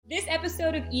This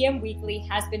episode of EM Weekly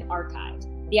has been archived.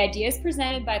 The ideas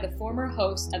presented by the former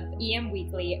host of EM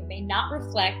Weekly may not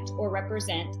reflect or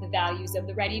represent the values of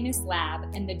the Readiness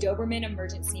Lab and the Doberman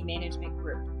Emergency Management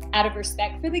Group. Out of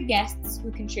respect for the guests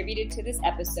who contributed to this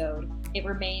episode, it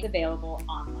remains available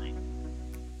online.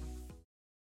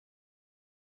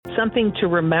 Something to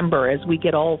remember as we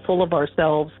get all full of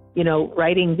ourselves,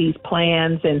 writing these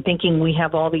plans and thinking we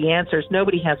have all the answers.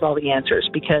 Nobody has all the answers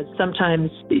because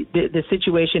sometimes the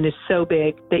situation is so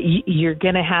big that you're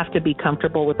going to have to be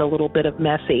comfortable with a little bit of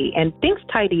messy, and things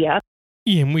tidy up.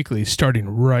 EM Weekly is starting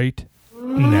right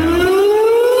now.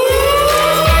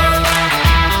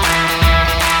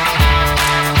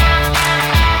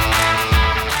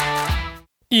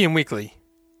 EM Weekly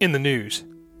in the news.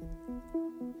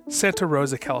 Santa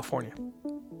Rosa, California.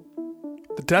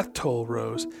 The death toll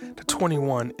rose to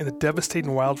 21 in the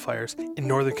devastating wildfires in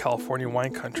Northern California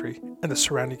wine country and the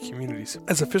surrounding communities,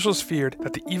 as officials feared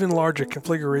that the even larger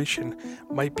conflagration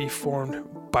might be formed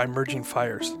by merging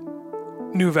fires.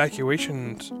 New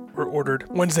evacuations were ordered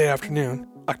Wednesday afternoon,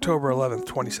 October 11,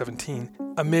 2017,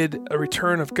 amid a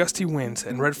return of gusty winds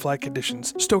and red flag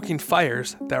conditions, stoking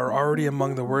fires that were already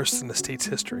among the worst in the state's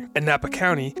history. In Napa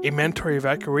County, a mandatory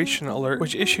evacuation alert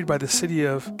was issued by the city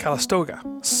of Calistoga.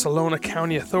 Salona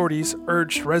County authorities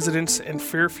urged residents in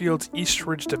Fairfield's East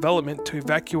Ridge development to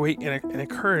evacuate and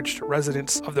encouraged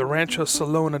residents of the Rancho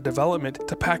Salona development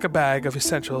to pack a bag of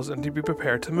essentials and to be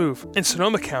prepared to move. In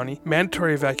Sonoma County,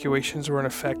 mandatory evacuations were in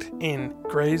effect in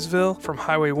Graysville from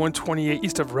Highway 128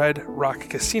 east of Red Rock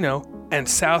Casino and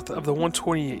south of the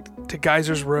 128 to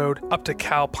Geysers Road up to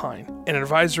Cal Pine. An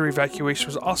advisory evacuation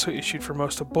was also issued for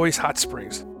most of Boise Hot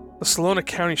Springs. The Salona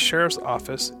County Sheriff's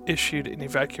Office issued an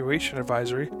evacuation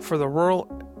advisory for the rural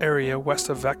area west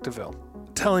of Vectorville,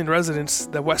 telling residents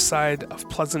the west side of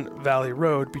Pleasant Valley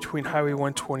Road between Highway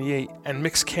 128 and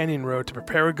Mixed Canyon Road to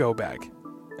prepare a go bag.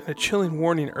 In a chilling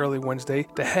warning early Wednesday,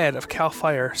 the head of CAL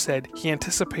FIRE said he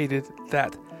anticipated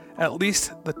that at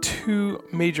least the two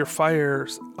major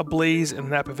fires ablaze in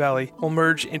Napa Valley will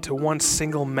merge into one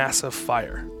single massive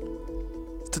fire.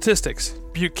 Statistics: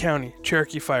 Butte County,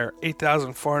 Cherokee Fire,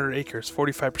 8,400 acres,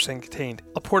 45% contained.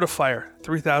 LaPorta Fire,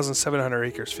 3,700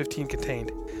 acres, 15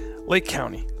 contained. Lake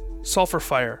County, Sulphur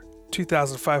Fire,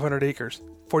 2,500 acres,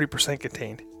 40%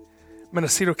 contained.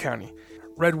 Mendocino County,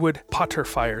 Redwood Potter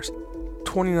Fires,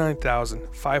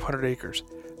 29,500 acres,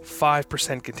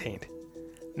 5% contained.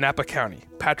 Napa County,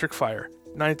 Patrick Fire,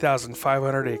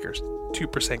 9,500 acres,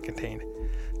 2% contained.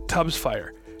 Tubbs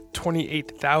Fire,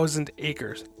 28,000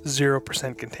 acres,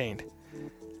 0% contained.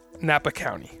 Napa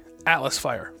County, Atlas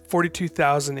Fire,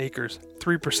 42,000 acres,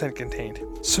 3% contained.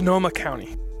 Sonoma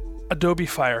County, Adobe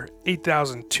Fire,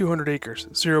 8,200 acres,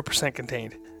 0%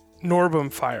 contained.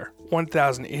 Norbum Fire,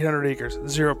 1,800 acres,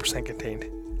 0% contained.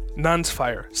 Nuns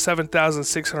Fire,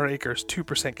 7,600 acres,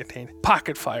 2% contained.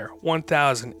 Pocket Fire,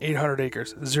 1,800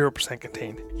 acres, 0%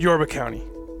 contained. Yorba County,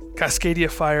 Cascadia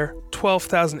Fire,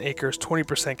 12,000 acres,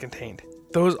 20% contained.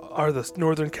 Those are the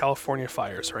Northern California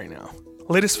fires right now.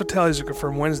 Latest fatalities were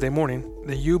confirmed Wednesday morning.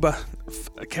 The Yuba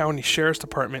County Sheriff's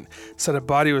Department said a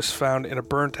body was found in a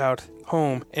burnt-out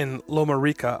home in Loma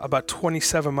Rica, about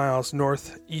 27 miles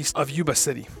northeast of Yuba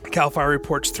City. CAL FIRE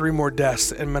reports 3 more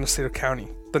deaths in Mendocino County.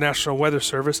 The National Weather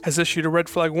Service has issued a red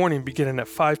flag warning beginning at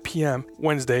 5 p.m.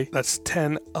 Wednesday, that's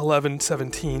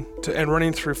 10/11/17, and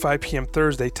running through 5 p.m.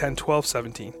 Thursday,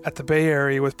 10/12/17, at the Bay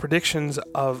Area with predictions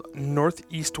of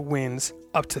northeast winds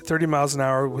up to 30 miles an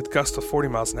hour with gusts of 40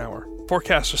 miles an hour.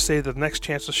 Forecasters say that the next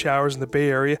chance of showers in the Bay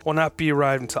Area will not be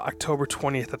arrived until October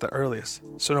 20th at the earliest.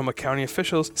 Sonoma County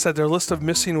officials said their list of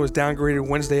missing was downgraded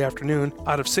Wednesday afternoon.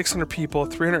 Out of 600 people,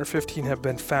 315 have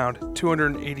been found.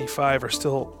 285 are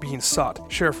still being sought.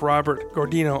 Sheriff Robert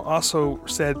Gordino also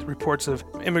said reports of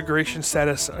immigration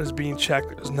status as being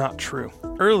checked is not true.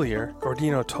 Earlier,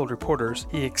 Gordino told reporters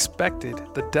he expected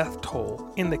the death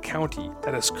toll in the county,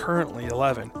 that is currently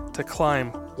 11, to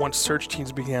climb once search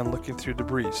teams began looking through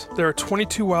debris. There are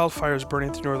 22 wildfires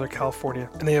burning through Northern California,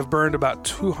 and they have burned about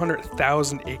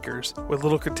 200,000 acres, with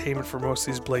little containment for most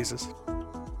of these blazes.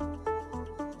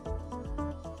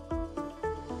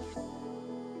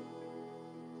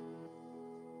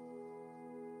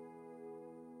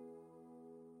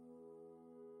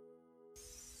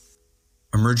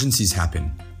 Emergencies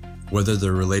happen, whether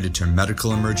they're related to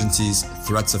medical emergencies,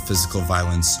 threats of physical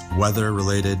violence,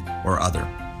 weather-related, or other.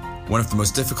 One of the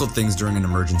most difficult things during an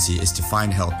emergency is to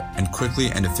find help and quickly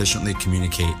and efficiently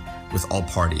communicate with all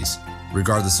parties,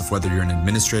 regardless of whether you're an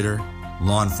administrator,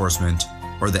 law enforcement,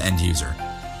 or the end user.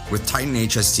 With Titan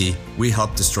HST, we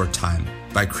help to store time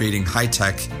by creating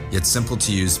high-tech, yet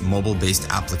simple-to-use mobile-based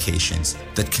applications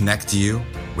that connect you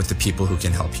with the people who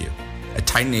can help you. At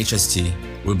Titan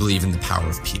HST, we believe in the power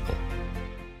of people.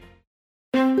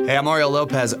 Hey, I'm Mario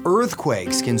Lopez.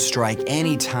 Earthquakes can strike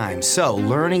anytime, so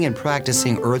learning and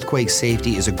practicing earthquake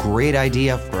safety is a great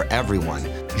idea for everyone.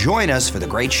 Join us for the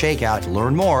Great Shakeout.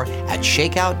 Learn more at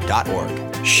shakeout.org.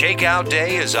 Shakeout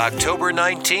Day is October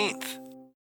 19th.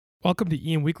 Welcome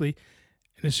to EM Weekly,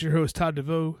 and this is your host, Todd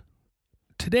DeVoe.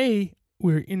 Today,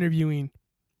 we're interviewing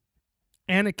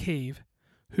Anna Cave,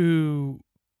 who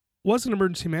was an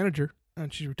emergency manager,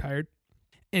 and she's retired,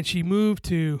 and she moved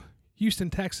to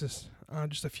Houston, Texas,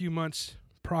 just a few months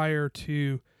prior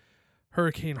to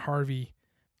Hurricane Harvey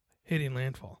hitting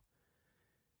landfall.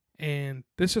 And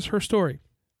this is her story.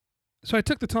 So I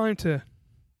took the time to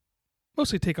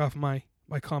mostly take off my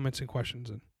comments and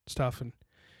questions and stuff, and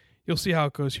you'll see how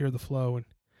it goes here, the flow. And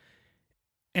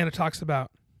Anna talks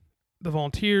about the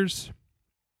volunteers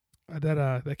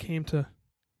that came to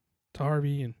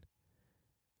Harvey, and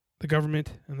the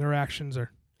government and their actions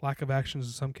or lack of actions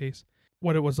in some case,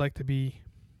 what it was like to be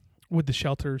with the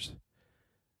shelters.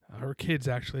 Her kids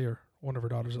actually, or one of her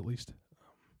daughters at least,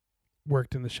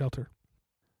 worked in the shelter.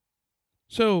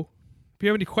 So if you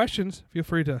have any questions, feel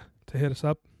free to hit us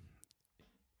up.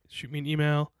 Shoot me an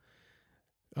email.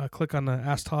 Click on the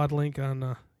Ask Todd link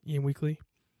on EM Weekly.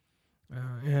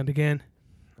 And again,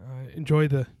 enjoy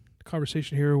the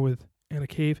conversation here with Anna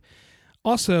Cave.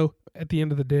 Also, at the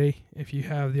end of the day, if you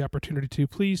have the opportunity to,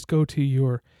 please go to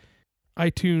your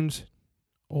iTunes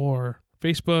or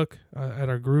Facebook at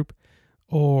our group,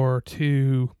 or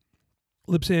to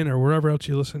Libsyn or wherever else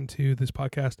you listen to this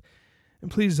podcast.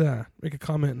 And please make a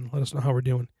comment and let us know how we're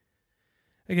doing.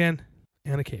 Again,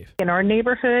 Anna Cave. In our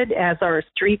neighborhood, as our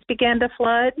streets began to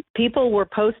flood, people were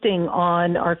posting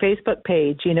on our Facebook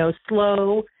page,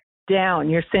 slow down.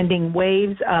 You're sending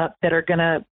waves up that are going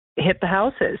to hit the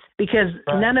houses, because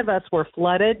none of us were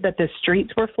flooded, but the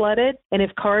streets were flooded. And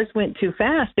if cars went too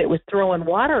fast, it was throwing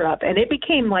water up, and it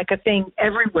became like a thing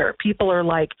everywhere. People are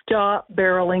like, stop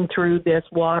barreling through this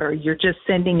water. You're just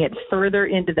sending it further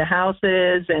into the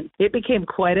houses. And it became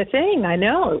quite a thing. I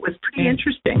know, it was pretty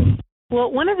interesting. Well,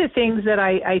 one of the things that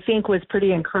I think was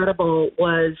pretty incredible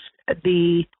was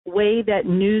the way that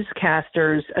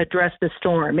newscasters addressed the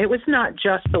storm. It was not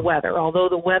just the weather, although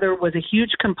the weather was a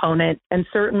huge component. And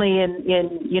certainly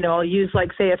in I'll use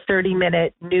say a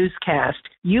 30-minute newscast,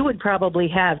 you would probably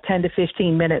have 10 to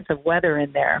 15 minutes of weather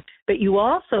in there. But you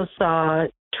also saw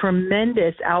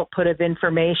tremendous output of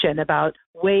information about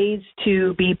ways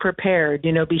to be prepared.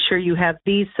 Be sure you have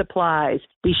these supplies.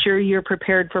 Be sure you're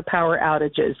prepared for power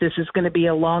outages. This is going to be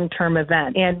a long-term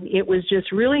event. And it was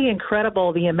just really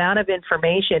incredible, the amount of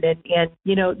information. And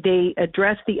they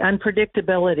addressed the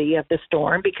unpredictability of the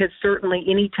storm, because certainly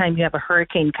anytime you have a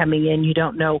hurricane coming in, you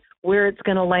don't know where it's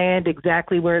going to land,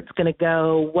 exactly where it's going to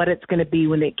go, what it's going to be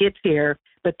when it gets here.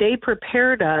 But they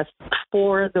prepared us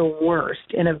for the worst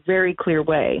in a very clear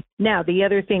way. Now, the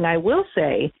other thing I will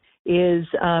say is,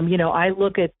 I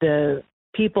look at the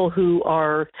people who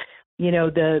are,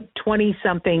 the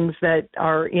 20-somethings that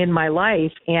are in my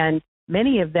life, and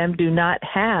many of them do not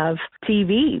have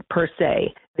TV per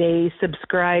se. They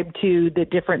subscribe to the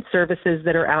different services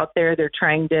that are out there. They're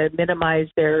trying to minimize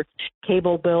their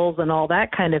cable bills and all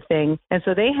that kind of thing. And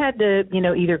so they had to,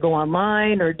 either go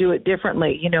online or do it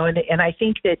differently, and I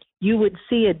think that you would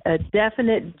see a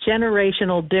definite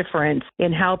generational difference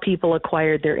in how people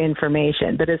acquired their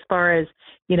information. But as far as,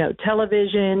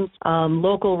 television,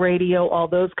 local radio, all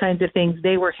those kinds of things,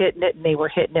 they were hitting it, and they were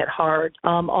hitting it hard.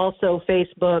 Also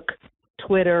Facebook,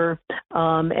 Twitter,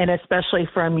 and especially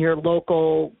from your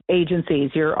local agencies,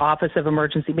 your Office of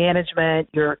Emergency Management,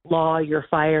 your law, your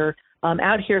fire.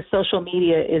 Out here, social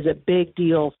media is a big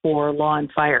deal for law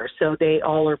and fire, so they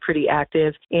all are pretty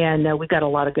active, and we got a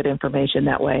lot of good information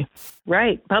that way.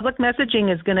 Right. Public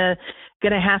messaging is gonna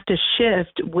have to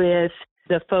shift with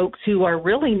the folks who are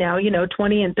really now,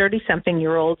 20 and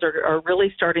 30-something-year-olds are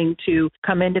really starting to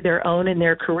come into their own in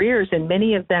their careers, and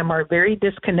many of them are very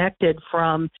disconnected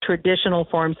from traditional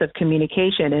forms of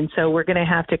communication. And so we're going to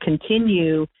have to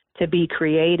continue to be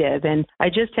creative. And I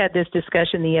just had this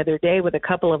discussion the other day with a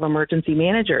couple of emergency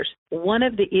managers. One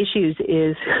of the issues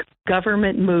is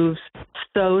government moves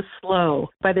so slow.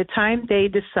 By the time they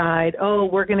decide,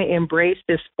 we're going to embrace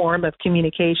this form of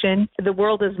communication, the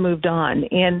world has moved on,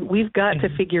 and we've got to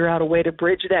figure out a way to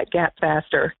bridge that gap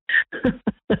faster.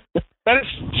 That is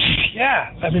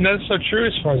so true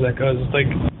as far as that goes. It's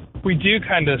like we do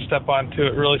kind of step onto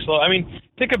it really slow. I mean,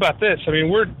 think about this. I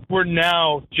mean, we're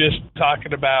now just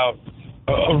talking about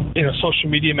social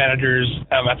media managers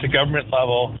at the government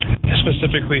level,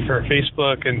 specifically for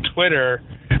Facebook and Twitter,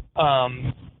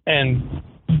 and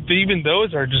even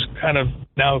those are just kind of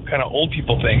old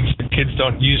people things. The kids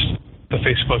don't use the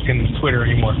Facebook and Twitter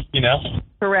anymore,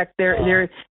 Correct. They're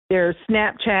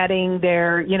Snapchatting.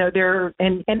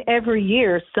 And every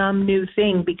year some new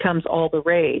thing becomes all the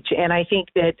rage. And I think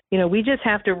that we just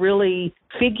have to really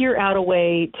figure out a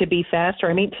way to be faster.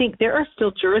 I mean, there are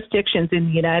still jurisdictions in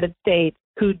the United States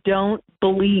who don't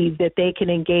believe that they can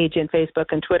engage in Facebook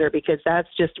and Twitter because that's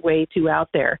just way too out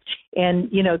there.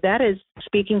 And, that is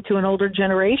speaking to an older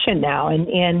generation now,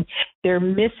 and they're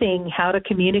missing how to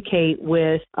communicate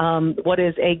with what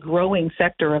is a growing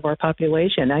sector of our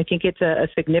population. I think it's a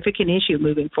significant issue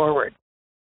moving forward.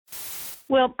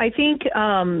 Well, I think,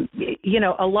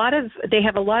 they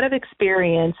have a lot of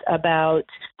experience about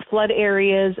flood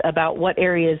areas, about what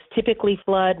areas typically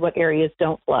flood, what areas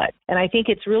don't flood. And I think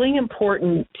it's really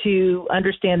important to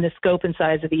understand the scope and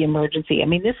size of the emergency. I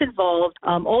mean, this involved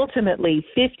ultimately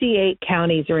 58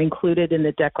 counties are included in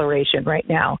the declaration right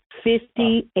now.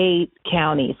 58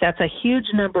 counties. That's a huge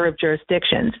number of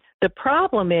jurisdictions. The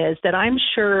problem is that I'm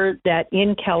sure that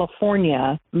in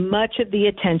California, much of the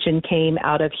attention came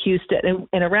out of Houston.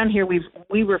 And around here, we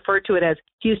refer to it as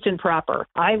Houston proper.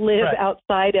 I live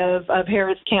outside of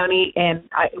Harris County, and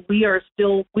we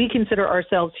consider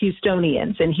ourselves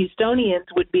Houstonians. And Houstonians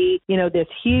would be, this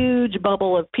huge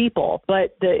bubble of people.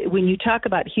 But when you talk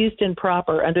about Houston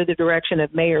proper under the direction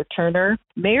of Mayor Turner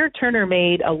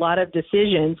made a lot of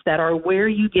decisions that are where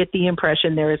you get the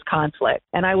impression there is conflict.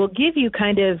 And I will give you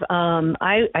kind of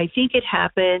I think it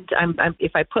happened,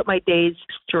 if I put my days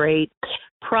straight,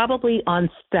 probably on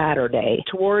Saturday,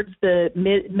 towards the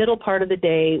middle part of the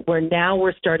day, where now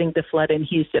we're starting to flood in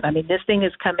Houston. I mean, this thing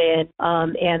has come in,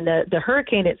 and the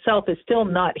hurricane itself is still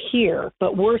not here,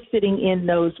 but we're sitting in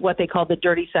what they call the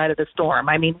dirty side of the storm.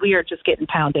 I mean, we are just getting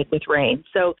pounded with rain.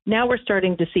 So now we're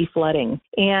starting to see flooding.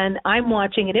 And I'm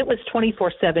watching, and it was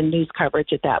 24/7 news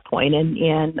coverage at that point.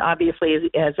 And obviously,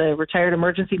 as a retired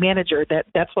emergency manager,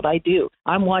 that's what I do.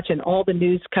 I'm watching all the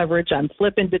news coverage. I'm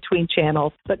flipping between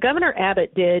channels. But Governor Abbott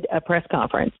did a press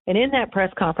conference. And in that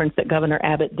press conference that Governor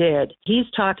Abbott did, he's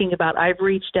talking about, I've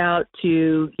reached out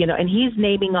to, and he's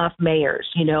naming off mayors,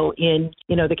 in,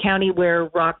 the county where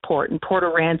Rockport and Port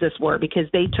Aransas were,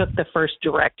 because they took the first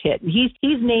direct hit. And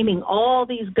he's naming all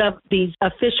these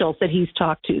officials that he's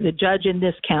talked to, the judge in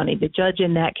this county, the judge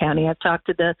in that county. I've talked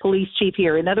to the police chief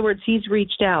here. In other words, he's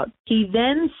reached out. He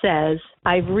then says,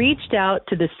 I've reached out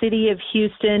to the city of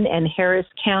Houston and Harris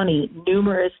County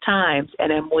numerous times,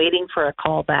 and I'm waiting for a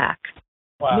call back.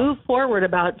 Wow. Move forward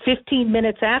about 15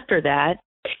 minutes after that,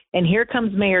 and here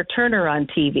comes Mayor Turner on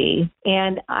TV,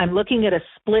 and I'm looking at a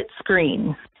split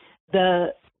screen.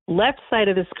 The left side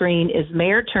of the screen is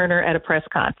Mayor Turner at a press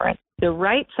conference. The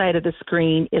right side of the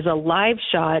screen is a live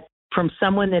shot from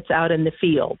someone that's out in the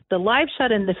field. The live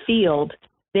shot in the field,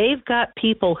 they've got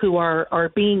people who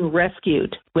are being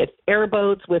rescued with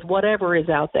airboats, with whatever is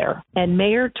out there. And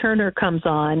Mayor Turner comes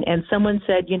on, and someone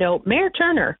said, Mayor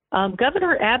Turner,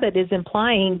 Governor Abbott is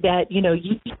implying that,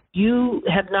 you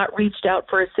have not reached out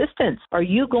for assistance. Are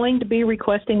you going to be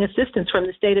requesting assistance from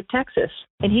the state of Texas?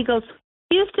 And he goes,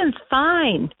 Houston's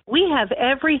fine. We have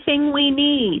everything we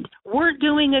need. We're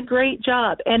doing a great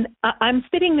job. And I'm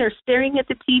sitting there staring at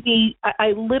the TV.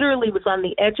 I literally was on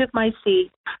the edge of my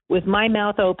seat with my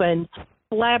mouth open,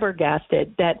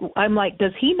 flabbergasted, that I'm like,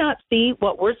 does he not see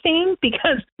what we're seeing?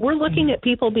 Because we're looking at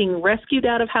people being rescued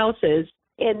out of houses.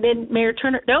 And then Mayor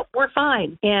Turner, nope, we're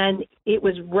fine. And it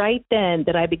was right then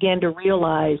that I began to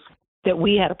realize that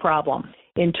we had a problem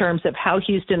in terms of how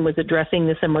Houston was addressing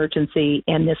this emergency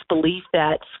and this belief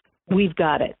that we've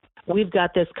got it. We've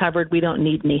got this covered. We don't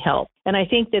need any help. And I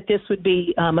think that this would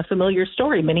be a familiar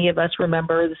story. Many of us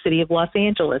remember the city of Los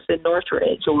Angeles and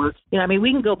Northridge, or,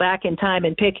 we can go back in time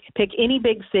and pick any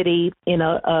big city in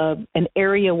an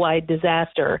area-wide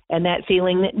disaster, and that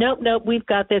feeling that, nope, we've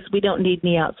got this. We don't need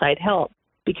any outside help,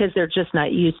 because they're just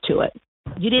not used to it.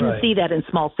 You didn't see that in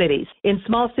small cities. In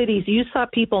small cities, you saw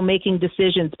people making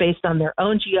decisions based on their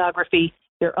own geography,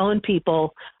 their own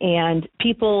people, and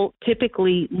people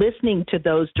typically listening to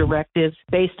those directives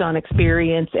based on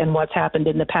experience and what's happened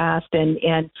in the past,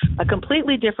 and a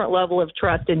completely different level of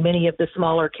trust in many of the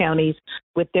smaller counties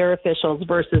with their officials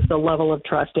versus the level of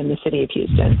trust in the city of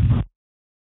Houston.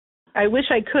 I wish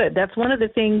I could. That's one of the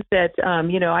things that,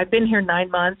 I've been here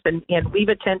 9 months and we've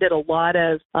attended a lot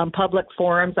of public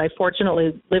forums. I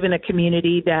fortunately live in a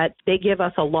community that they give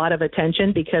us a lot of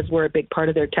attention because we're a big part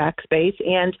of their tax base,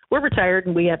 and we're retired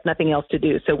and we have nothing else to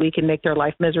do, so we can make their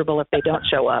life miserable if they don't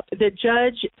show up. The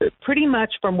judge, pretty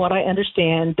much from what I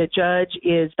understand, the judge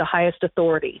is the highest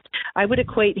authority. I would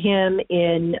equate him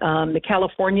in the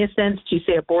California sense to,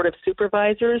 say, a board of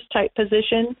supervisors type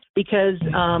position, because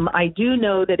I do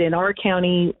know that in our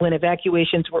county, when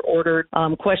evacuations were ordered,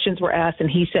 questions were asked, and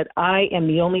he said, I am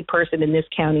the only person in this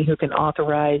county who can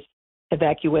authorize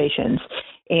evacuations.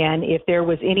 And if there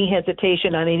was any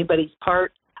hesitation on anybody's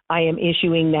part, I am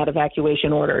issuing that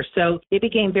evacuation order. So it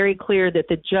became very clear that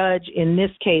the judge, in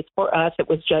this case for us, it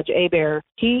was Judge Hebert,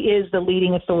 he is the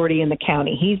leading authority in the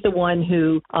county. He's the one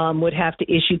who would have to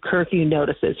issue curfew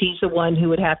notices. He's the one who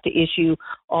would have to issue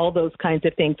all those kinds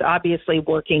of things, obviously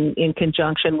working in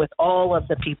conjunction with all of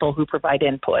the people who provide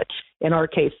input. In our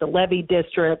case, the levee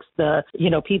districts, the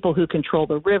people who control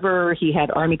the river. He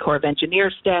had Army Corps of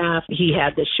Engineers staff. He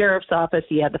had the sheriff's office.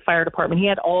 He had the fire department. He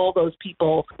had all those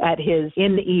people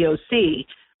in the EOC.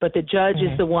 But the judge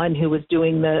is the one who was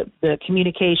doing the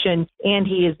communication, and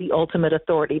he is the ultimate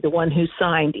authority, the one who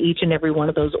signed each and every one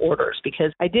of those orders.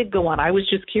 Because I did go on. I was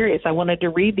just curious. I wanted to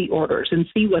read the orders and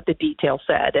see what the detail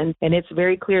said. And it's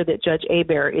very clear that Judge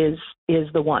Hebert is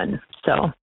the one.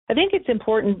 So I think it's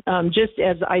important, just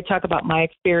as I talk about my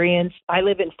experience, I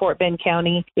live in Fort Bend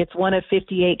County. It's one of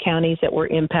 58 counties that were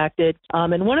impacted.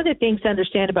 And one of the things to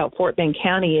understand about Fort Bend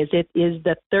County is it is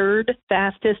the third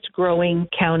fastest growing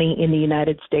county in the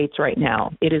United States right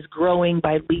now. It is growing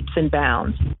by leaps and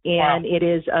bounds. And It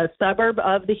is a suburb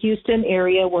of the Houston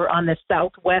area. We're on the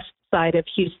southwest side of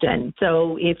Houston.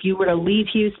 So if you were to leave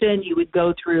Houston, you would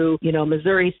go through,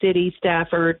 Missouri City,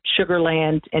 Stafford, Sugar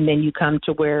Land, and then you come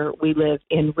to where we live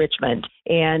in Richmond.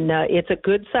 And it's a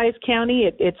good-sized county.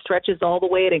 It stretches all the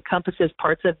way. It encompasses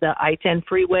parts of the I-10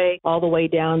 freeway all the way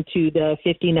down to the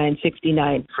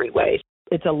 59-69 freeway.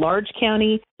 It's a large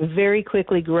county, very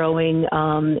quickly growing,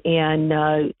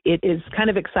 and it is kind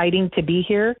of exciting to be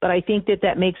here. But I think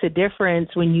that makes a difference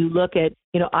when you look at,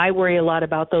 I worry a lot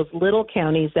about those little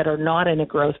counties that are not in a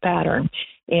growth pattern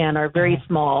and are very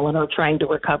small and are trying to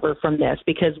recover from this,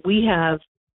 because we have,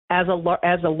 as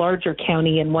a larger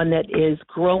county and one that is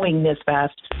growing this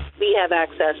fast, we have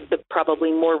access to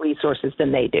probably more resources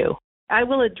than they do. I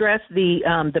will address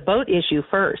the boat issue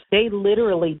first. They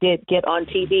literally did get on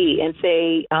TV and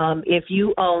say, if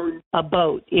you own a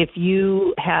boat, if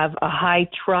you have a high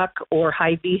truck or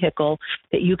high vehicle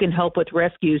that you can help with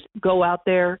rescues, go out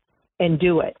there and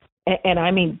do it. And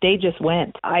I mean, they just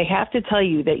went. I have to tell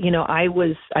you that,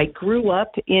 I grew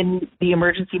up in the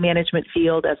emergency management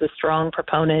field as a strong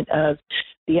proponent of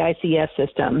the ICS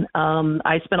system.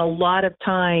 I spent a lot of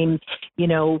time,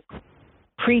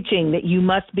 preaching that you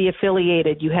must be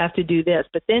affiliated, you have to do this.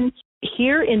 But then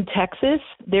here in Texas,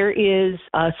 there is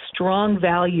a strong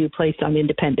value placed on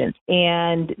independence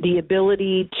and the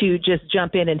ability to just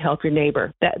jump in and help your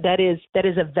neighbor. That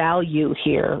is a value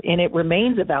here, and it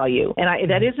remains a value.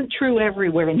 And that isn't true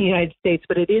everywhere in the United States,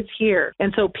 but it is here.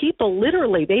 And so people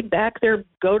literally, they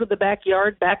go to the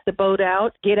backyard, back the boat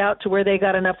out, get out to where they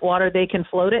got enough water they can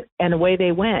float it, and away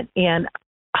they went. And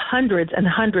hundreds and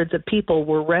hundreds of people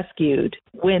were rescued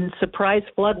when surprise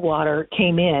floodwater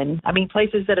came in. I mean,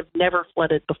 places that have never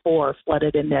flooded before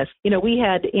flooded in this. We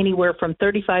had anywhere from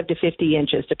 35 to 50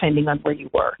 inches, depending on where you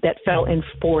were, that fell in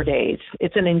 4 days.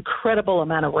 It's an incredible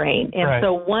amount of rain. And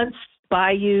so once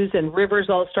bayous and rivers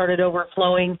all started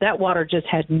overflowing, that water just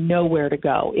had nowhere to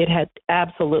go. It had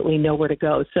absolutely nowhere to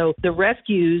go. So the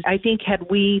rescues, I think, had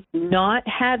we not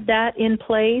had that in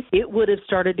place, it would have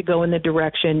started to go in the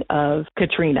direction of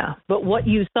Katrina. But what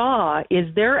you saw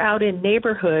is they're out in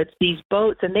neighborhoods, these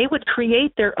boats, and they would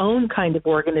create their own kind of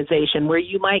organization where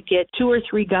you might get 2 or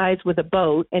 3 guys with a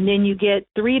boat, and then you get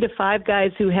 3 to 5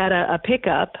 guys who had a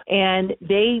pickup, and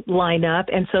they line up.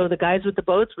 And so the guys with the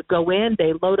boats would go in,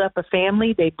 they load up a family,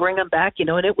 they bring them back, and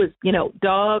it was,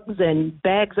 dogs and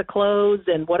bags of clothes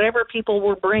and whatever people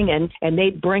were bringing, and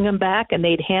they'd bring them back and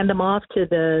they'd hand them off to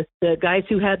the guys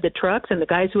who had the trucks, and the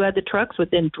guys who had the trucks would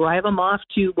then drive them off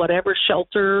to whatever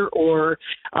shelter or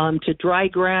to dry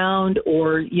ground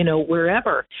or,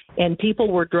 wherever. And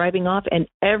people were driving off, and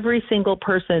every single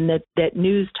person that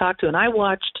news talked to, and I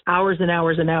watched hours and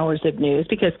hours and hours of news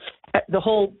because the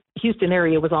whole Houston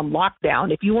area was on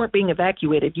lockdown. If you weren't being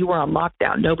evacuated, you were on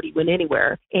lockdown. Nobody went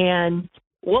anywhere. And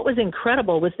what was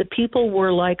incredible was the people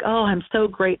were like, oh, I'm so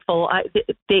grateful.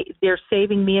 They're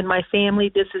saving me and my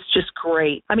family. This is just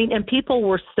great. I mean, and people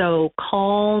were so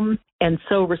calm and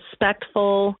so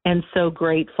respectful and so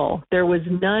grateful. There was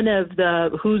none of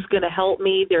the who's going to help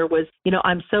me. There was,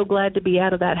 I'm so glad to be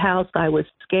out of that house. I was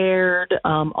scared,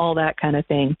 all that kind of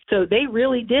thing. So they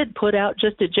really did put out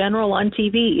just a general on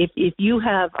TV. If you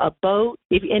have a boat,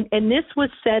 and this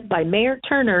was said by Mayor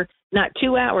Turner not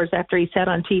 2 hours after he sat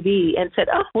on TV and said,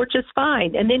 oh, we're just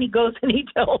fine. And then he goes and he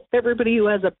tells everybody who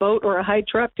has a boat or a high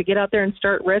truck to get out there and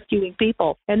start rescuing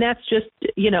people. And that's just,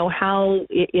 how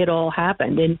it all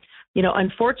happened. And,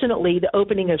 unfortunately, the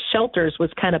opening of shelters was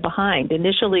kind of behind.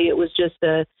 Initially, it was just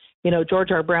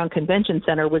George R. Brown Convention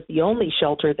Center was the only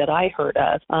shelter that I heard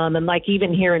of. And like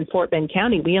even here in Fort Bend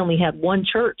County, we only had one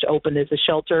church open as a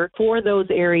shelter for those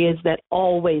areas that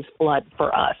always flood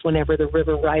for us whenever the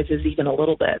river rises even a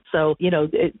little bit. So,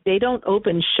 they don't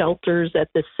open shelters at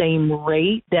the same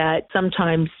rate that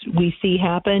sometimes we see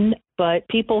happen. But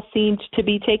people seemed to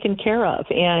be taken care of,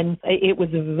 and it was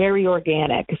very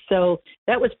organic. So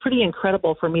that was pretty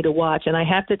incredible for me to watch. And I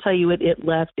have to tell you, it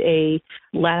left a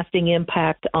lasting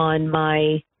impact on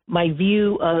my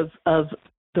view of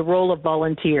the role of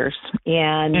volunteers.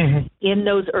 And in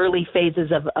those early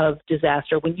phases of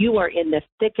disaster, when you are in the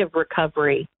thick of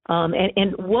recovery,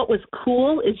 and what was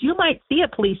cool is you might see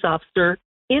a police officer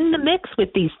in the mix with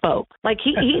these folks. Like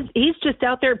he's just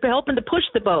out there helping to push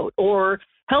the boat or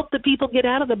help the people get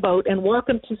out of the boat and walk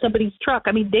them to somebody's truck.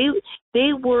 I mean,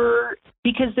 they were,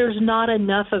 because there's not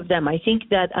enough of them. I think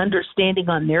that understanding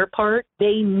on their part,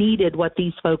 they needed what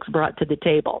these folks brought to the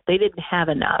table. They didn't have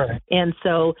enough. Right. And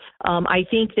so I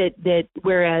think that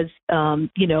whereas,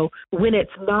 when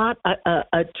it's not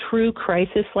a true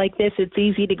crisis like this, it's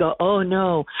easy to go, oh,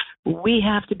 no, we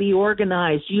have to be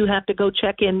organized. You have to go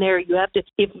check in there. You have to.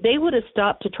 If they would have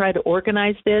stopped to try to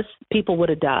organize this, people would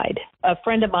have died. A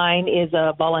friend of mine is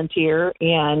a volunteer,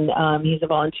 and he's a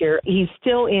volunteer. He's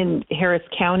still in Harris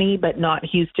County, but not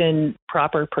Houston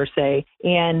proper per se.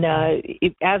 And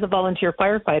as a volunteer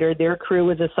firefighter, their crew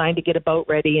was assigned to get a boat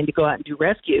ready and to go out and do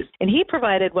rescues. And he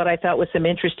provided what I thought was some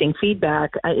interesting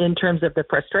feedback in terms of the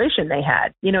frustration they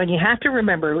had. And you have to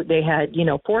remember they had,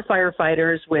 4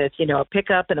 firefighters with, a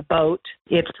pickup and a boat.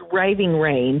 It's driving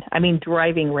rain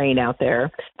out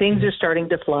there. Things are starting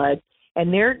to flood.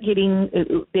 And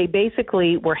they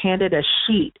basically were handed a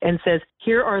sheet and says,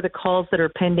 here are the calls that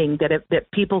are pending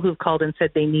that people who've called and said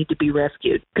they need to be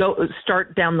rescued. Go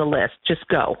start down the list. Just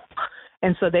go.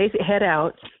 And so they head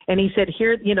out. And he said,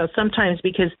 here, sometimes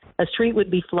because a street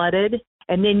would be flooded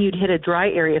and then you'd hit a dry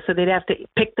area. So they'd have to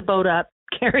pick the boat up,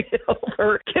 carry it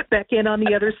over, get back in on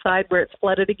the other side where it's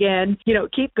flooded again,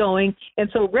 keep going. And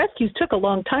so rescues took a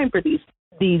long time for these,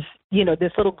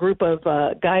 this little group of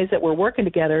guys that were working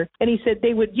together. And he said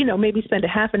they would, maybe spend a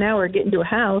half an hour getting to a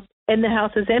house and the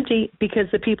house is empty because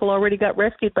the people already got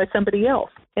rescued by somebody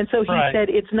else. And so he said,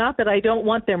 it's not that I don't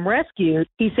want them rescued.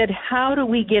 He said, how do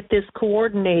we get this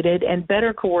coordinated and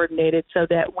better coordinated so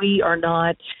that we are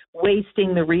not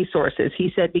wasting the resources?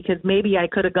 He said, because maybe I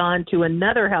could have gone to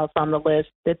another house on the list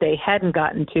that they hadn't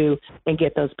gotten to and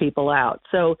get those people out.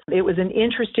 So it was an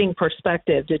interesting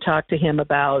perspective to talk to him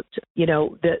about,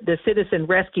 the citizen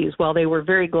rescues. While they were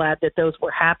very glad that those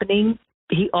were happening,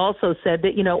 he also said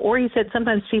that, or he said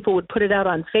sometimes people would put it out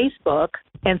on Facebook.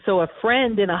 And so a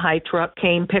friend in a high truck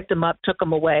came, picked them up, took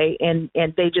them away, and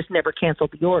they just never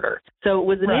canceled the order. So it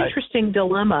was an interesting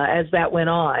dilemma as that went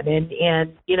on.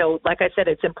 And like I said,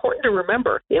 it's important to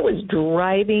remember it was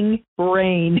driving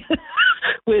rain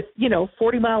with,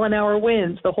 40-mile-an-hour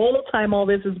winds the whole time all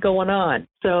this is going on.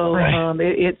 So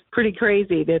it's pretty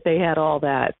crazy that they had all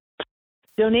that.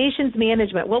 Donations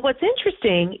management. Well, what's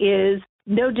interesting is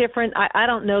no different. I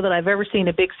don't know that I've ever seen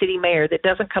a big city mayor that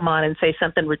doesn't come on and say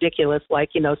something ridiculous like,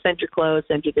 send your clothes,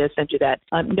 send you this, send you that.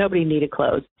 Nobody needed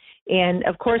clothes. And,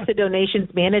 of course, the donations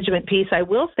management piece, I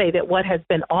will say that what has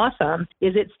been awesome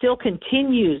is it still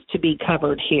continues to be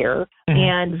covered here. Mm-hmm.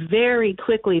 And very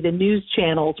quickly, the news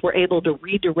channels were able to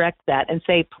redirect that and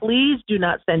say, please do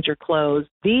not send your clothes.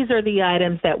 These are the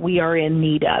items that we are in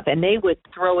need of. And they would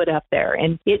throw it up there.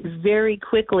 And it very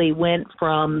quickly went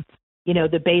from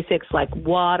the basics like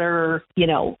water,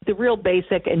 the real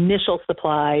basic initial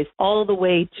supplies, all the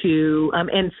way to,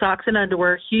 and socks and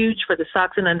underwear, huge for the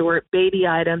socks and underwear, baby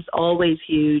items, always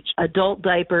huge, adult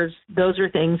diapers, those are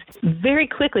things. Very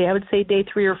quickly, I would say day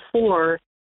 3 or 4,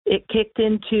 it kicked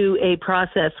into a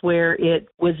process where it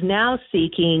was now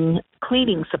seeking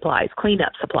cleaning supplies,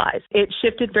 cleanup supplies. It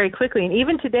shifted very quickly. And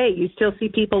even today, you still see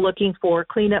people looking for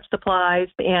cleanup supplies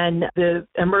and the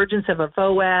emergence of a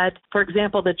VOAD. For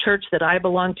example, the church that I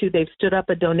belong to, they've stood up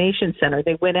a donation center.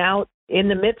 They went out in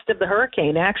the midst of the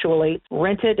hurricane, actually,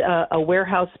 rented a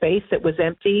warehouse space that was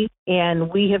empty,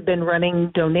 and we have been running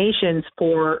donations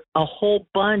for a whole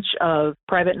bunch of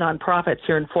private nonprofits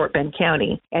here in Fort Bend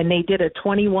County, and they did a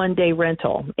 21-day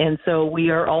rental, and so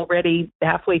we are already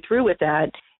halfway through with that,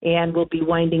 and we'll be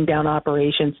winding down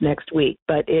operations next week.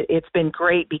 But it's been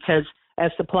great because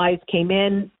as supplies came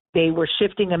in, they were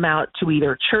shifting them out to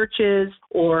either churches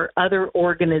or other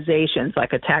organizations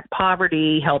like Attack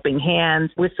Poverty, Helping Hands,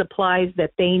 with supplies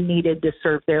that they needed to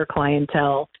serve their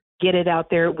clientele. Get it out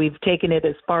there. We've taken it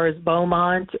as far as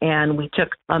Beaumont, and we took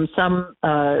some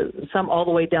all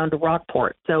the way down to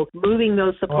Rockport. So moving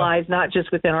those supplies, not just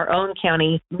within our own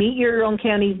county, meet your own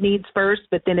county's needs first,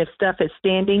 but then if stuff is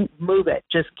standing, move it.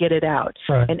 Just get it out.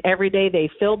 Right. And every day they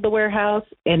filled the warehouse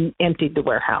and emptied the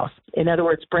warehouse. In other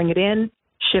words, bring it in,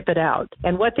 ship it out.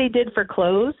 And what they did for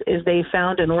clothes is they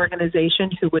found an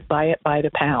organization who would buy it by the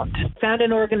pound. Found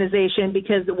an organization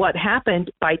because what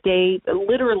happened by day,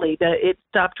 literally, it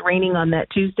stopped raining on that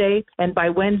Tuesday, and by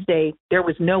Wednesday, there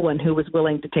was no one who was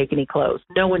willing to take any clothes.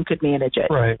 No one could manage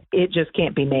it. Right. It just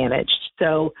can't be managed.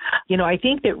 So, I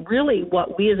think that really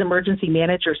what we as emergency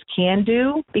managers can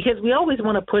do, because we always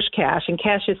want to push cash, and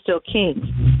cash is still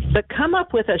king, but come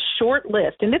up with a short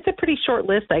list, and it's a pretty short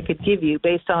list I could give you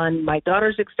based on my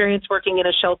daughter's experience working in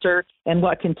a shelter and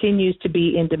what continues to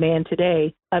be in demand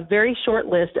today, a very short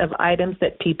list of items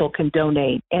that people can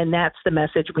donate. And that's the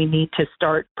message we need to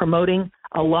start promoting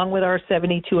along with our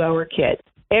 72-hour kit.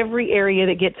 Every area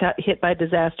that gets hit by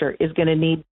disaster is going to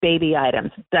need baby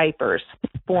items, diapers,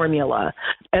 formula,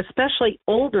 especially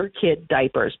older kid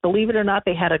diapers. Believe it or not,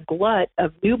 they had a glut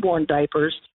of newborn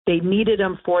diapers. They needed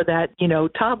them for that,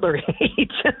 toddler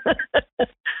age.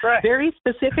 Right. Very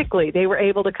specifically, they were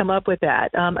able to come up with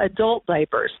that. Adult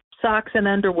diapers, socks and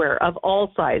underwear of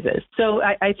all sizes. So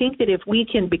I think that if we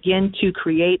can begin to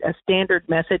create a standard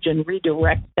message and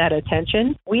redirect that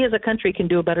attention, we as a country can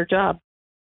do a better job.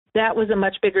 That was a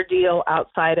much bigger deal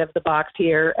outside of the box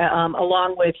here,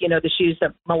 along with, the shoes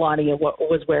that Melania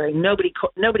was wearing. Nobody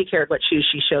cared what shoes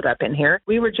she showed up in here.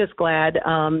 We were just glad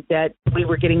that we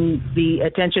were getting the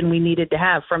attention we needed to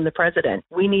have from the president.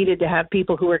 We needed to have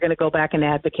people who were going to go back and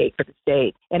advocate for the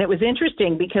state. And it was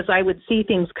interesting because I would see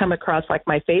things come across like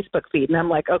my Facebook feed, and I'm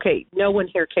like, okay, no one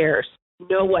here cares.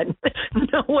 No one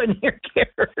here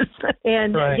cares.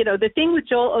 And, right. The thing with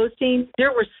Joel Osteen,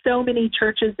 there were so many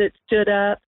churches that stood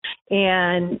up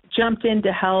and jumped in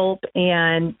to help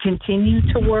and continue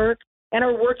to work and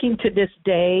are working to this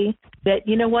day that,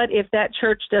 if that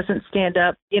church doesn't stand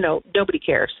up, nobody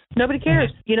cares. Nobody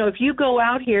cares. If you go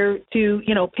out here to,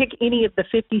 pick any of the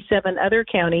 57 other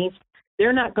counties,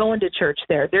 they're not going to church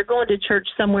there. They're going to church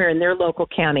somewhere in their local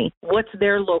county. What's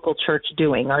their local church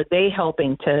doing? Are they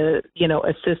helping to,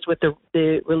 assist with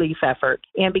the relief effort?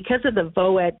 And because of the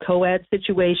VOAD-COAD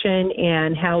situation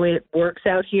and how it works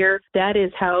out here, that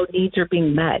is how needs are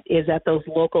being met, is at those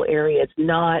local areas,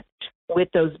 not with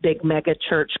those big mega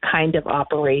church kind of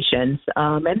operations.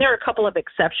 And there are a couple of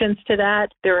exceptions to that.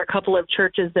 There are a couple of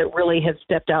churches that really have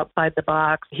stepped outside the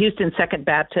box. Houston Second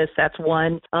Baptist, that's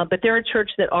one. But they're a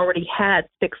church that already had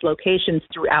 6 locations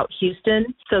throughout Houston.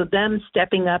 So them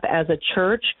stepping up as a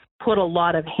church put a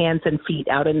lot of hands and feet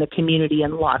out in the community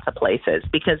in lots of places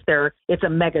because it's a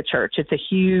mega church. It's a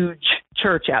huge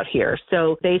church out here.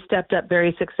 So they stepped up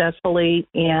very successfully.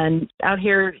 And out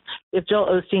here, if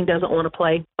Joel Osteen doesn't want to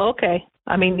play, okay.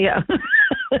 I mean, yeah.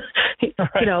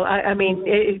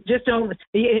 Right. Just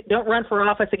don't run for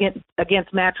office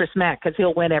against Mattress Mac because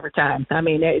he'll win every time. I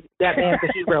mean, that man's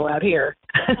a hero out here.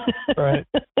 Right.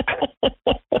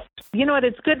 You know what?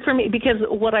 It's good for me because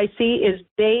what I see is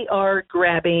they are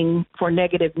grabbing for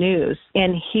negative news.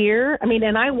 And here,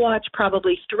 and I watch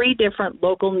probably 3 different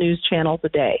local news channels a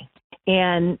day.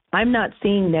 And I'm not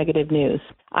seeing negative news.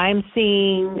 I'm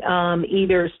seeing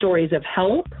either stories of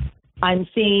help. I'm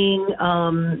seeing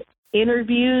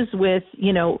interviews with,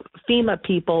 FEMA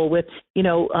people with,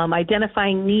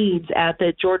 identifying needs at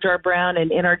the George R. Brown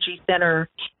and NRG Center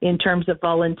in terms of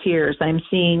volunteers. I'm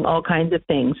seeing all kinds of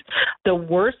things. The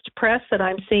worst press that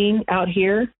I'm seeing out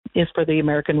here is for the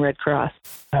American Red Cross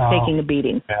taking a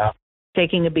beating. Yeah.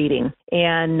 Taking a beating,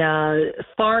 and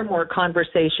far more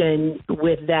conversation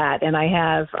with that. And I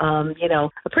have,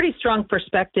 a pretty strong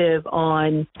perspective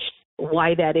on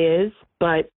why that is.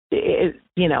 But,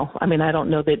 I don't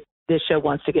know that this show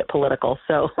wants to get political.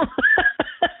 So,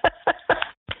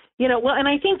 Well, and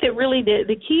I think that really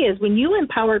the key is when you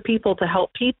empower people to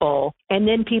help people, and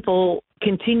then people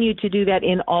continue to do that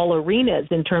in all arenas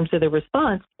in terms of the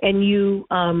response, and you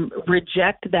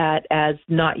reject that as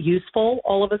not useful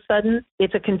all of a sudden,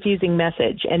 it's a confusing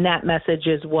message. And that message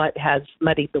is what has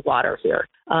muddied the water here.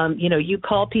 You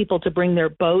call people to bring their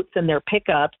boats and their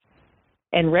pickups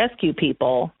and rescue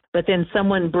people, but then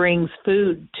someone brings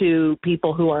food to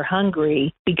people who are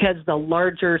hungry because the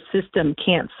larger system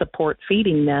can't support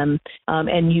feeding them,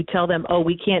 and you tell them, "Oh,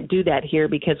 we can't do that here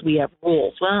because we have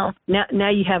rules." Well, now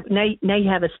you have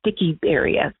a sticky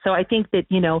area. So I think that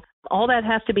all that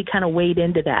has to be kind of weighed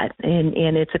into that, and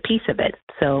it's a piece of it.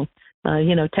 So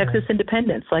Texas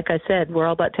independence, like I said, we're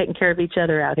all about taking care of each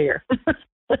other out here.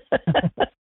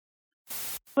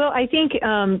 Well, I think,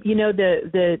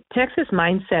 the Texas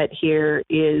mindset here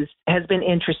has been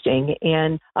interesting.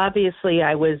 And obviously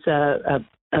I was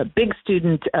a big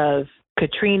student of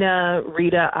Katrina,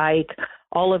 Rita, Ike,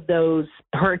 all of those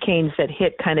hurricanes that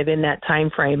hit kind of in that time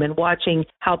frame, and watching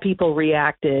how people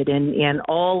reacted and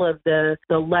all of the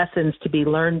lessons to be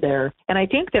learned there. And I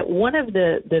think that one of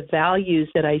the values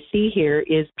that I see here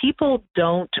is people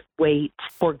don't wait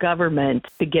for government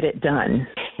to get it done.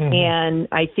 Mm-hmm. And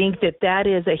I think that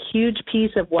is a huge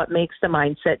piece of what makes the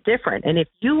mindset different. And if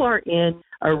you are in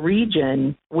a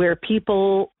region where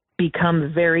people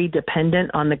become very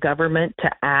dependent on the government to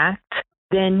act,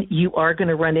 then you are going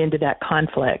to run into that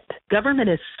conflict. Government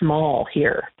is small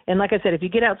here. And like I said, if you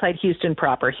get outside Houston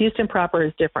proper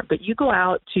is different. But you go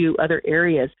out to other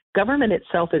areas, government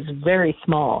itself is very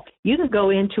small. You can go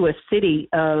into a city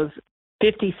of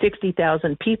 50,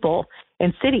 60,000 people,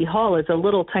 and City Hall is a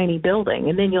little tiny building.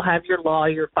 And then you'll have your law,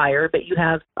 your fire, but you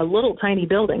have a little tiny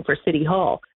building for City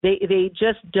Hall. They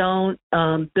just don't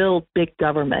build big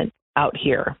government out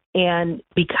here. And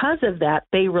because of that,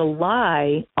 they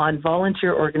rely on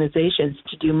volunteer organizations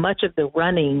to do much of the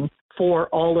running for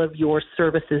all of your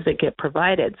services that get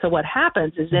provided. So what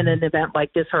happens is in an event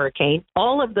like this hurricane,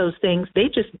 all of those things, they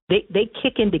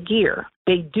kick into gear.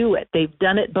 They do it. They've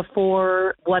done it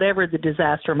before, whatever the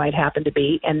disaster might happen to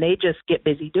be, and they just get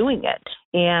busy doing it.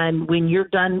 And when you're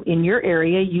done in your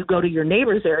area, you go to your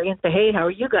neighbor's area and say, "Hey, how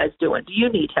are you guys doing? Do you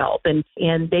need help?" And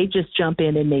they just jump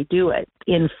in and they do it.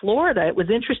 In Florida, it was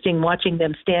interesting watching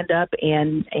them stand up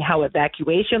and how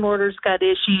evacuation orders got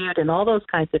issued and all those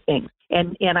kinds of things.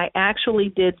 And I actually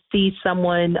did see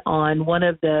someone on one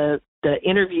of the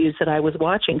interviews that I was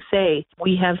watching say,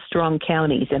 "We have strong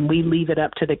counties and we leave it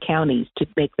up to the counties to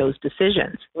make those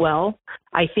decisions." Well,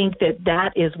 I think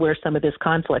that is where some of this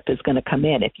conflict is going to come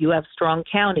in. If you have strong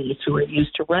counties who are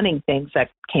used to running things, that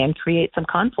can create some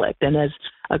conflict. And as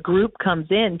a group comes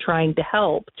in trying to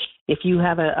help, if you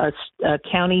have a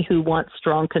county who wants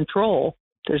strong control,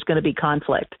 there's going to be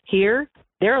conflict. Here,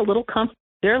 they're a little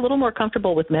more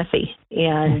comfortable with messy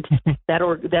and that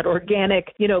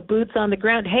organic, boots on the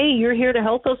ground. Hey, you're here to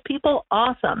help those people?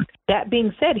 Awesome. That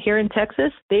being said, here in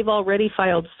Texas, they've already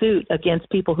filed suit against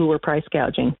people who were price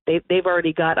gouging. They've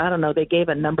already got, I don't know, they gave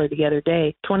a number the other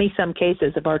day, 20-some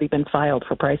cases have already been filed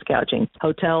for price gouging.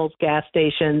 Hotels, gas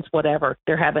stations, whatever.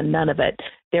 They're having none of it.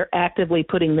 They're actively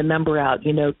putting the number out. Do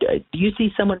you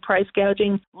see someone price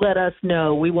gouging? Let us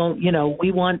know. We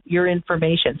want your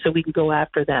information so we can go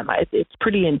after them. It's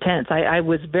pretty intense. I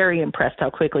was very impressed how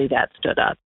quickly that stood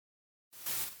up.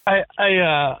 I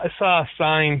saw a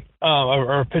sign,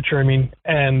 or a picture,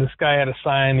 and this guy had a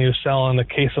sign. He was selling a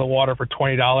case of water for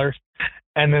 $20.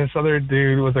 And this other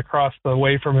dude was across the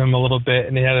way from him a little bit,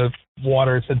 and he had a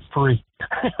water that said free.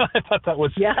 I thought that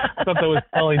was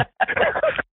telling.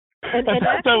 And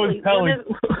actually,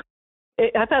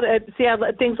 I thought,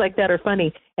 things like that are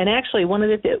funny. And actually, one of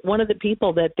the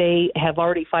people that they have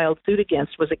already filed suit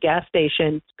against was a gas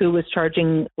station who was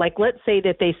charging, like, let's say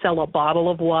that they sell a bottle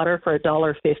of water for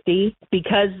 $1.50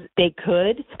 because they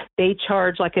could. They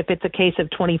charge, like, if it's a case of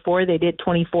 24, they did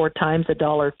 24 times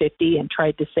 $1.50 and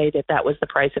tried to say that was the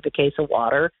price of a case of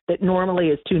water that normally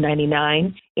is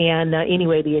 $2.99. And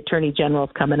anyway, the Attorney General's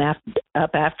coming up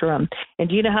after them. And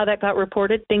do you know how that got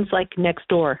reported? Things like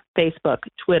Nextdoor, Facebook,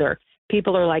 Twitter.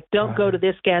 People are like, "Don't go to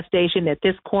this gas station at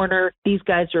this corner. These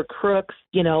guys are crooks,"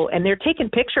 and they're taking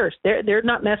pictures. They're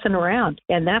not messing around.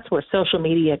 And that's where social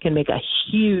media can make a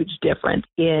huge difference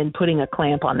in putting a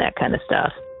clamp on that kind of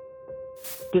stuff.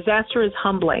 Disaster is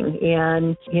humbling.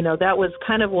 And, that was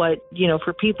kind of what,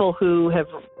 for people who have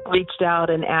reached out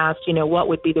and asked, what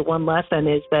would be the one lesson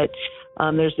is that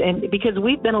Because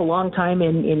we've been a long time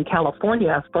in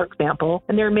California, for example,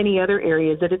 and there are many other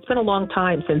areas that it's been a long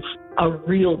time since a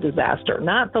real disaster,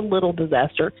 not the little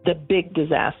disaster, the big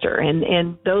disaster.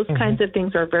 And those kinds of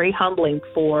things are very humbling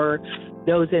for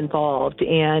those involved.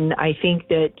 And I think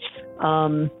that,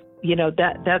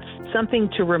 that's something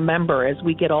to remember as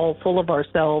we get all full of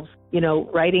ourselves,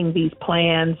 writing these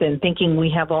plans and thinking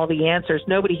we have all the answers.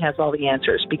 Nobody has all the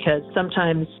answers, because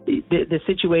sometimes the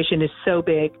situation is so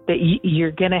big that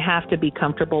you're going to have to be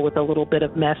comfortable with a little bit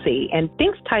of messy, and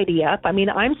things tidy up. I mean,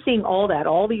 I'm seeing all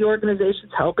the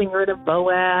organizations helping rid of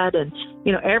BOAD, and,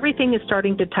 everything is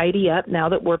starting to tidy up now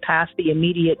that we're past the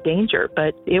immediate danger.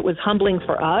 But it was humbling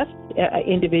for us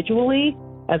individually,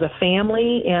 as a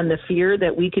family, and the fear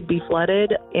that we could be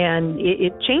flooded, and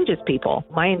it changes people.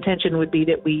 My intention would be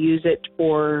that we use it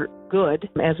for good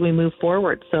as we move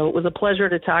forward. So it was a pleasure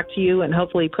to talk to you and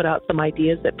hopefully put out some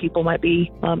ideas that people might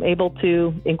be able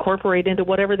to incorporate into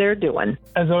whatever they're doing.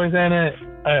 As always, Anna,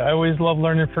 I always love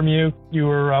learning from you. You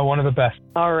were one of the best.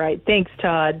 All right. Thanks,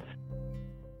 Todd.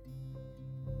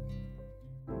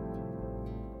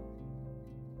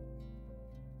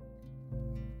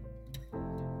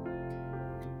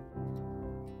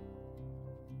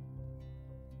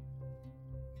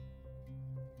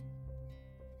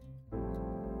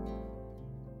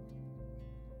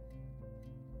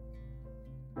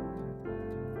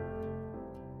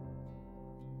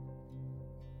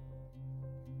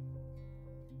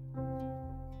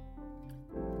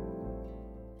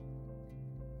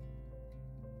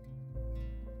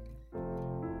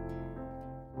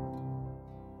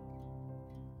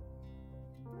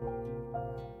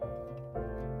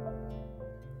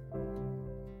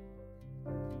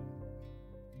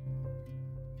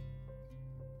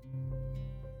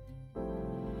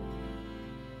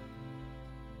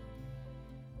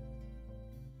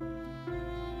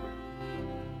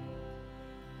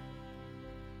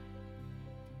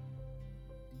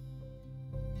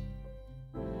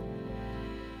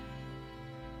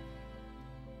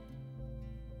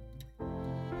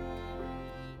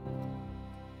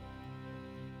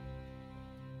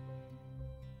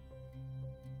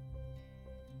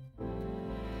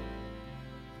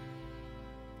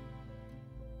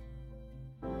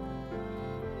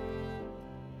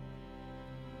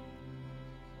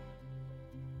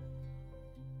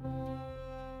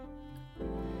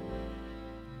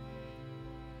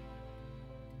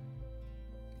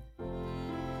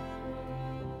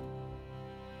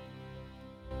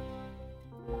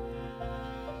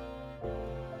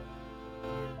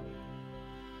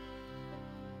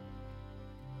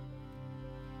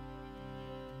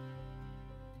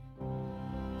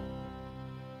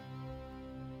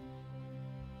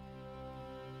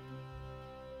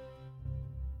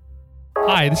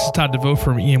 Hi, this is Todd DeVoe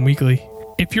from EM Weekly.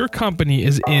 If your company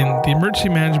is in the emergency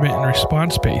management and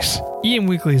response space, EM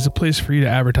Weekly is a place for you to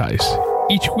advertise.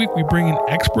 Each week we bring in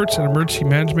experts in emergency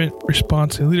management,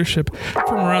 response, and leadership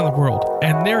from around the world,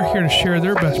 and they're here to share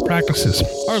their best practices.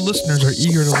 Our listeners are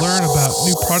eager to learn about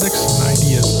new products and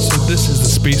ideas, so this is the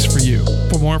space for you.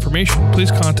 For more information, please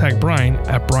contact Brian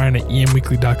at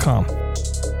brian@emweekly.com.